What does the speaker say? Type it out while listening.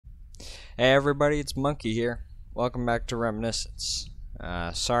Hey everybody, it's Monkey here. Welcome back to Reminiscence.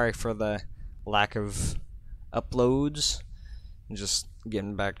 Sorry for the lack of uploads. Just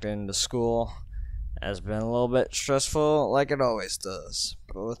getting back into school has been a little bit stressful, like it always does.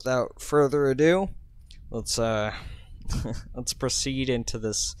 But without further ado, let's let's proceed into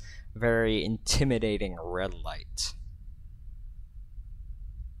this very intimidating red light.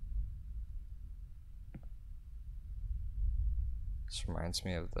 This reminds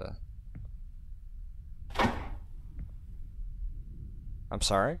me of the... I'm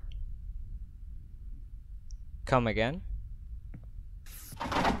sorry? Come again?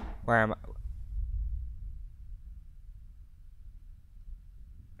 Where am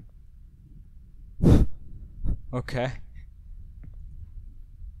I? Okay.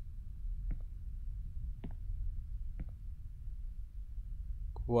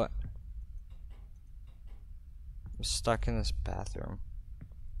 What? I'm stuck in this bathroom.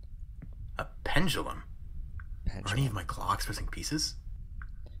 A pendulum? Pendulum. Are any of my clocks missing pieces?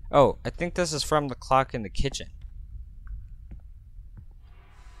 Oh, I think this is from the clock in the kitchen.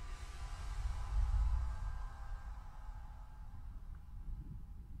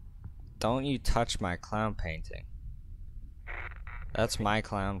 Don't you touch my clown painting. That's my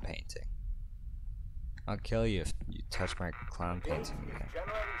clown painting. I'll kill you if you touch my clown painting again.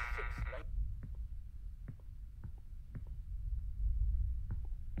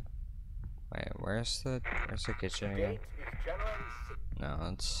 Wait, where's the kitchen again? No,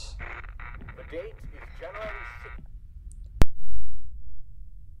 it's... The date is January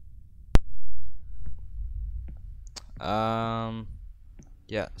 6th.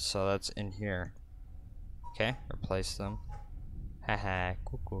 Yeah, so that's in here. Okay, replace them. Haha,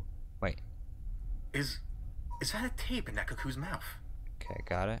 cool. Wait. Is that a tape in that cuckoo's mouth? Okay,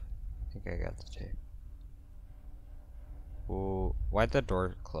 got it. I think I got the tape. Ooh, why'd the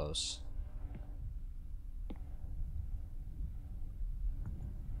door close?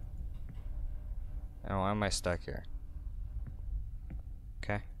 And why am I stuck here?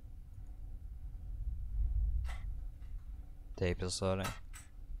 Okay. Tape is loading.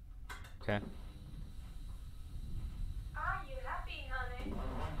 Okay. Are you happy, honey?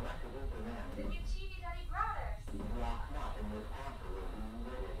 The new TV Daddy Brothers.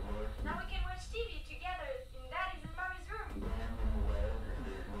 Now we can watch TV together in Daddy's and Mommy's room.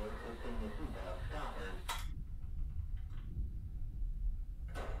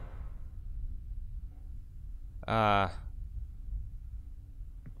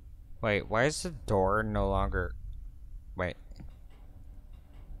 Wait, why is the door no longer... Wait.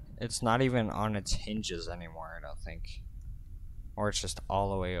 It's not even on its hinges anymore, I don't think. Or it's just all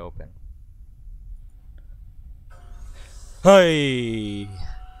the way open. Hey!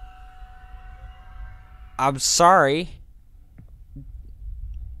 I'm sorry.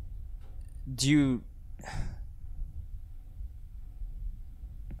 Do you...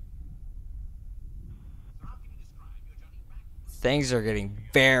 Things are getting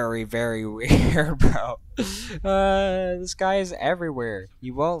very, very weird, bro. This guy is everywhere.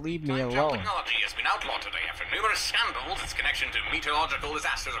 He won't leave me alone. Technology has been outlawed today after numerous scandals, its connection to meteorological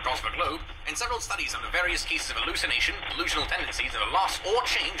disasters across the globe, and several studies under various cases of hallucination, delusional tendencies, and the loss or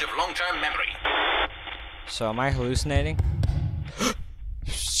change of long-term memory. So am I hallucinating?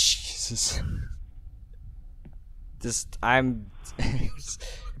 Jesus. I'm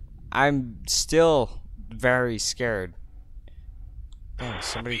still very scared. Damn,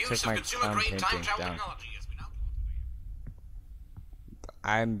 somebody took my clown painting down.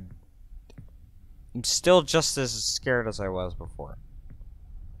 I'm still just as scared as I was before.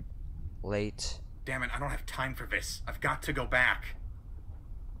 Late. Damn it, I don't have time for this. I've got to go back.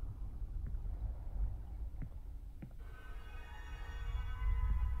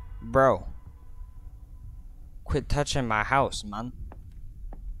 Bro. Quit touching my house, man.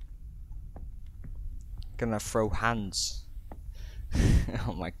 Gonna throw hands.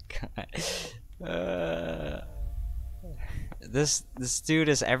 Oh my god. This dude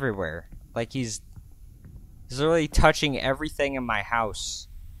is everywhere. Like he's literally touching everything in my house.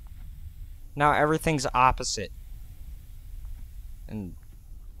 Now everything's opposite. And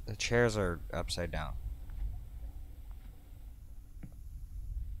the chairs are upside down.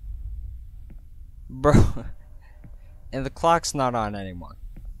 Bro. And the clock's not on anymore.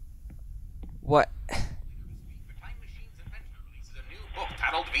 What?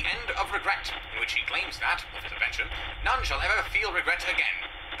 Titled The End of Regret, in which he claims that, with his invention, none shall ever feel regret again.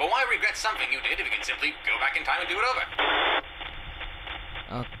 But why regret something you did if you can simply go back in time and do it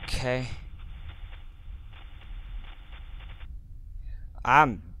over? Okay.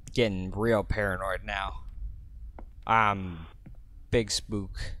 I'm getting real paranoid now. Big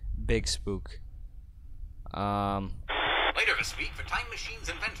spook. big spook. Later this week, the Time Machine's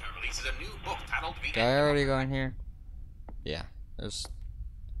inventor releases a new book titled The Did I End of already go in here? Yeah, there's...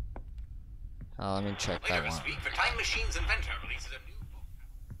 let me check Later that this one. week, the Time Machine's inventor releases a new book.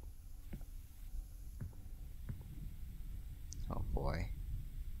 Oh boy.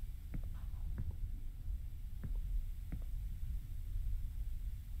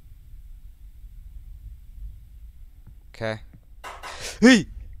 Okay. Hey!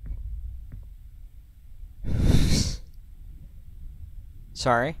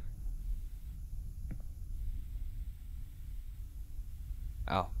 Sorry.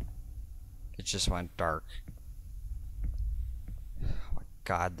 Oh. It just went dark. Oh my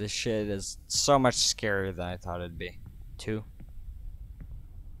god, this shit is so much scarier than I thought it'd be. 2.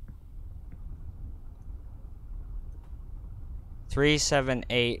 Three, 7,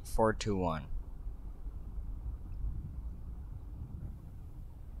 8, 4, 2, 1.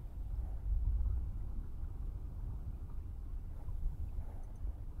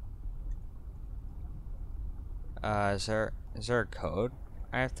 Is there a code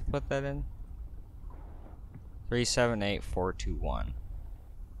I have to put that in? 378-421.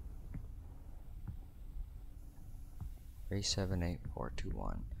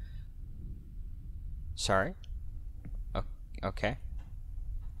 378-421. Sorry? Okay.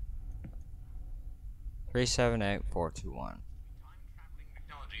 378-421. Time-traveling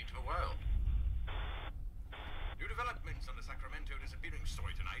technology to the world. New developments on the Sacramento disappearing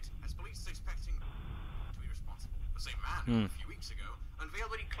story tonight, as police are expecting to be responsible. The same man who, a few weeks ago, unveiled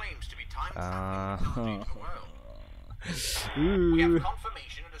what he claims to be time-traveling technology to the world. We have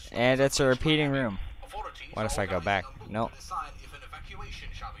confirmation of the And it's a repeating room. Authorities What if I go back? Nope. to decide if an evacuation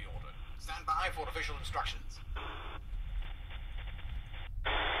shall be ordered. Stand by for official instructions.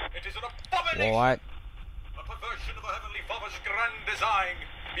 It is an abomination. What? A perversion of the Heavenly Father's grand design.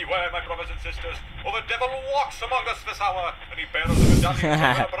 Beware, my brothers and sisters, for the devil walks among us this hour, and he bears the medallion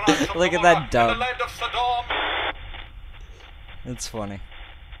of the branch of Look at Gomorrah that dub. and the land of Sodom. It's funny.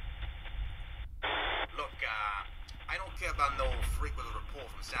 Look, I don't care about no freak with a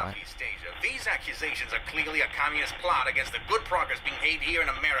report from Southeast Asia. These accusations are clearly a communist plot against the good progress being made here in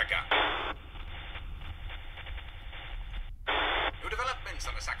America. New developments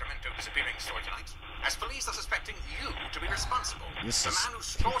on the Sacramento disappearing story tonight, as police are suspecting you to be responsible. This The is man who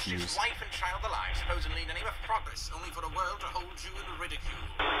scorched his confused. wife and child alive, supposedly in the name of progress, only for the world to hold you in ridicule.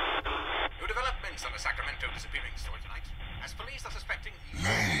 New developments on the Sacramento disappearing story tonight, as police are suspecting you to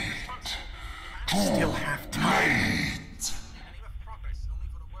be responsible. The man who Still have time. in the name of progress, only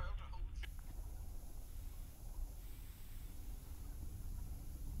for the world to hold you.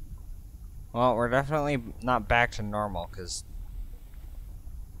 Well, we're definitely not back to normal, because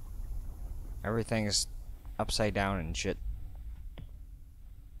everything is upside down and shit.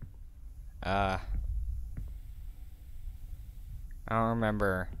 I don't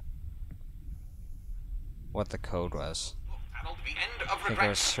remember what the code was. Titled The End of I think it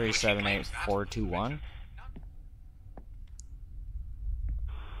was 378-421.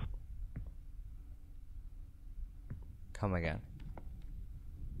 Come again.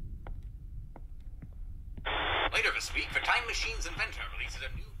 Later this week, the Time Machine's inventor releases a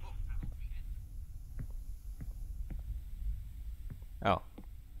new book titled The End. Oh.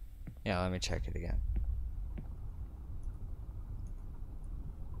 Yeah, let me check it again.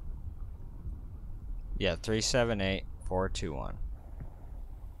 Yeah, 378-421.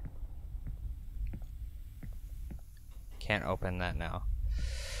 Can't open that now.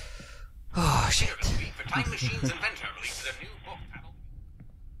 Oh, shit. Later this week, the Time Machine's inventor releases a new book titled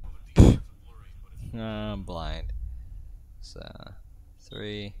I'm blind. So,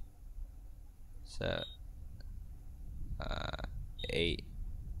 3, 7, 8,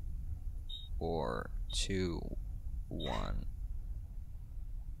 4, 2, 1.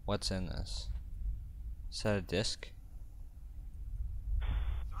 What's in this? Is that a disc? So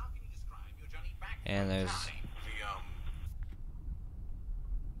how can you describe your journey back And through there's... time?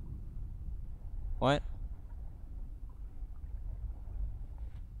 What?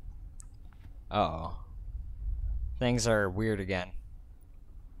 Uh-oh. Things are weird again.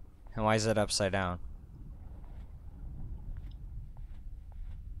 And why is it upside down?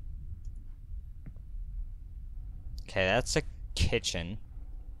 Okay, that's a kitchen.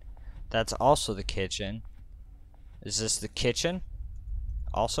 That's also the kitchen. Is this the kitchen?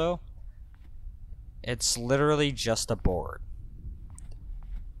 Also? It's literally just a board.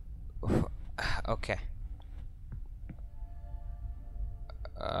 Okay.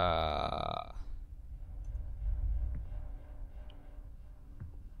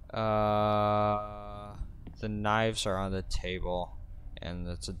 The knives are on the table, And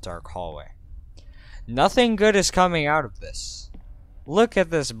it's a dark hallway. Nothing good is coming out of this. Look at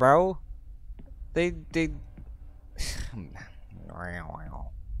this, bro. They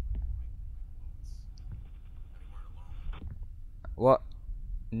What?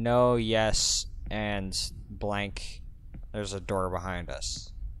 No, yes, and blank. There's a door behind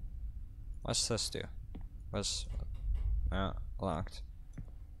us. What's this do? What's... locked.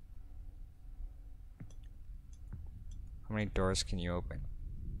 How many doors can you open?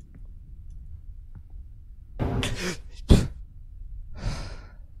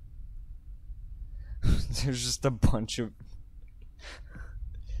 There's just a bunch of...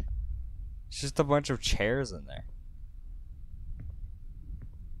 It's just a bunch of chairs in there.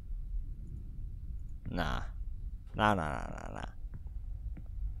 Nah. Nah.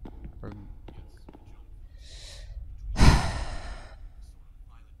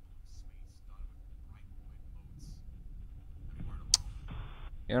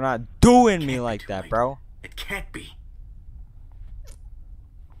 You're not doing me like that, bro. It can't be.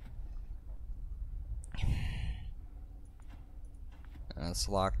 It's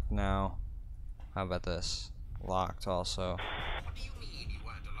locked now. How about this? Locked also. What do you mean you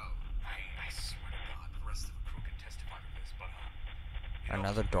weren't alone? I swear to God, the rest of the crew can testify to this, but you know,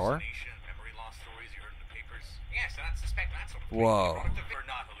 Another door? hallucination, memory loss stories you heard in the papers. Yes, and I'd suspect that sort of thing. Whoa. They're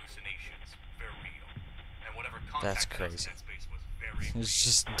not hallucinations. They're real. And whatever That's contact crazy. that space was very real. It's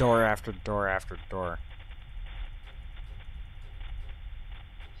just door after door after door.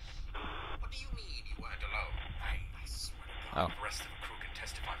 What do you mean you weren't alone? I swear to God, the rest of the crew can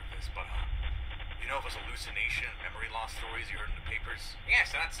testify to this, but you know, if it was hallucination, memory loss stories you heard in the papers.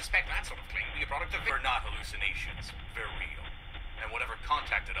 Yes, and I'd suspect that sort of claim to be a product of. They're not hallucinations. They're real. And whatever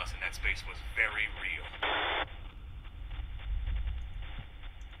contacted us in that space was very real.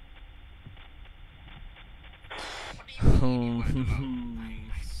 What do you mean you weren't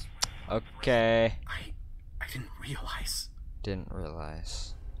alone? I swear. Okay. I didn't realize. Didn't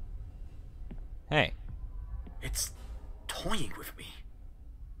realize. Hey. It's toying with me.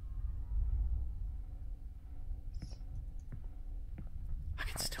 I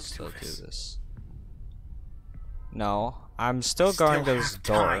can still do this. No, I'm still going to this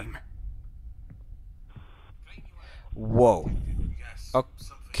door. Time. Whoa. Yes,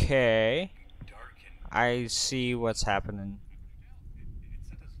 Okay. dark and I see what's happening. it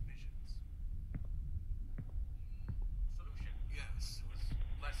sent us visions. Solution, yes, it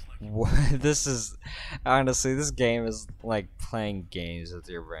was less like What? This is honestly, this game is like playing games with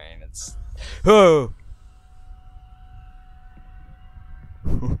your brain. It's oh.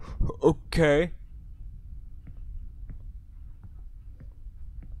 Okay.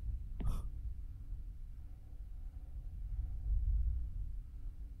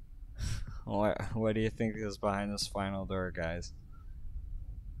 What do you think is behind this final door, guys?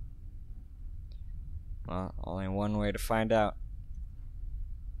 Well, only one way to find out.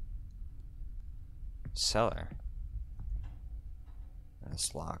 Cellar.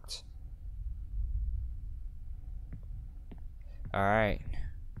 It's locked. Alright.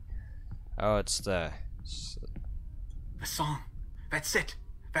 Oh, it's the song. That's it.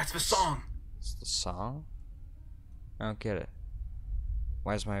 That's the song. it's the song? I don't get it.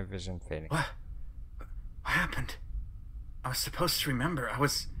 Why is my vision fading? What happened? I was supposed to remember. It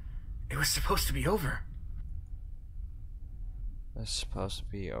was supposed to be over. It's supposed to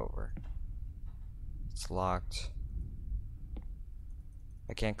be over. It's locked.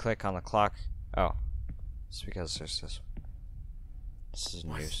 I can't click on the clock. Oh. It's because there's this. This is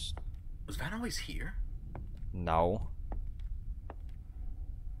news. Was that always here? No.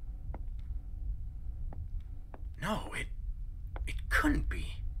 No, it couldn't be.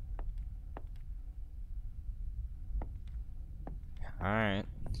 Alright.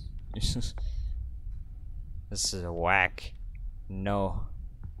 This is a whack. No.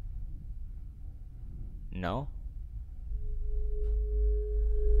 No?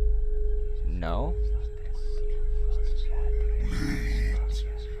 No? Late.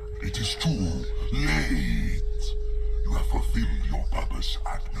 It is too late. You have fulfilled your purpose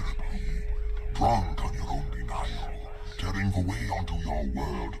admirably. Drunk on your own denial, tearing the way onto your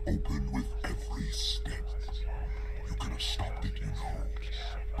world open with every step. You could have stopped it, you know.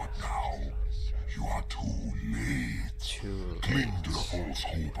 But now, you are too late. Cling to the false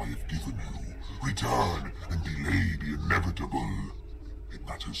hope I have given you. Return and delay the inevitable. It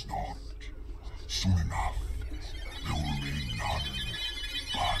matters not. Soon enough, there will remain none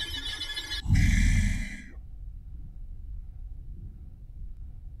but me.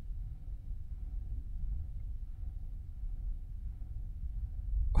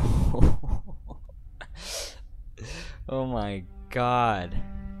 Oh my god.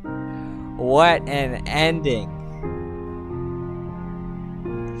 What an ending.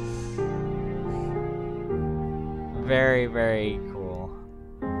 Very, very cool.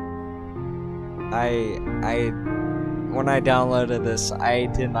 When I downloaded this, I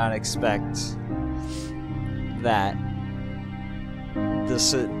did not expect that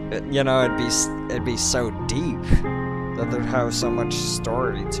this, you know, it'd be so deep, that there'd have so much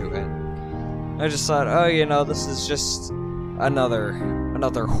story to it. I just thought, oh, you know, this is just another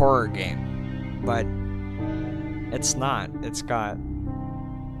horror game, but it's not. It's got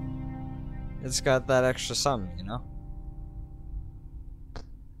that extra something, you know.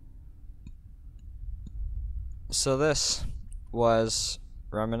 So this was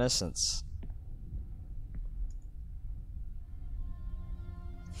Reminiscence.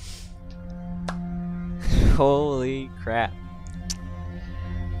 Holy crap.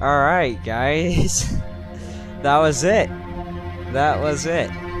 Alright, guys. That was it. That was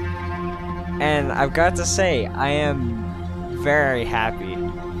it. And I've got to say, I am very happy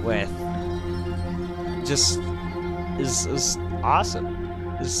with just is awesome.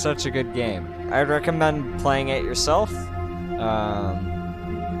 It's such a good game. I'd recommend playing it yourself. You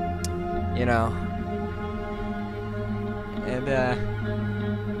know, and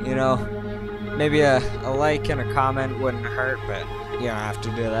you know, maybe a like and a comment wouldn't hurt, but you don't have to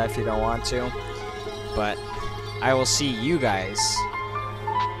do that if you don't want to. But I will see you guys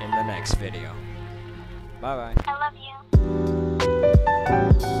in the next video. Bye bye.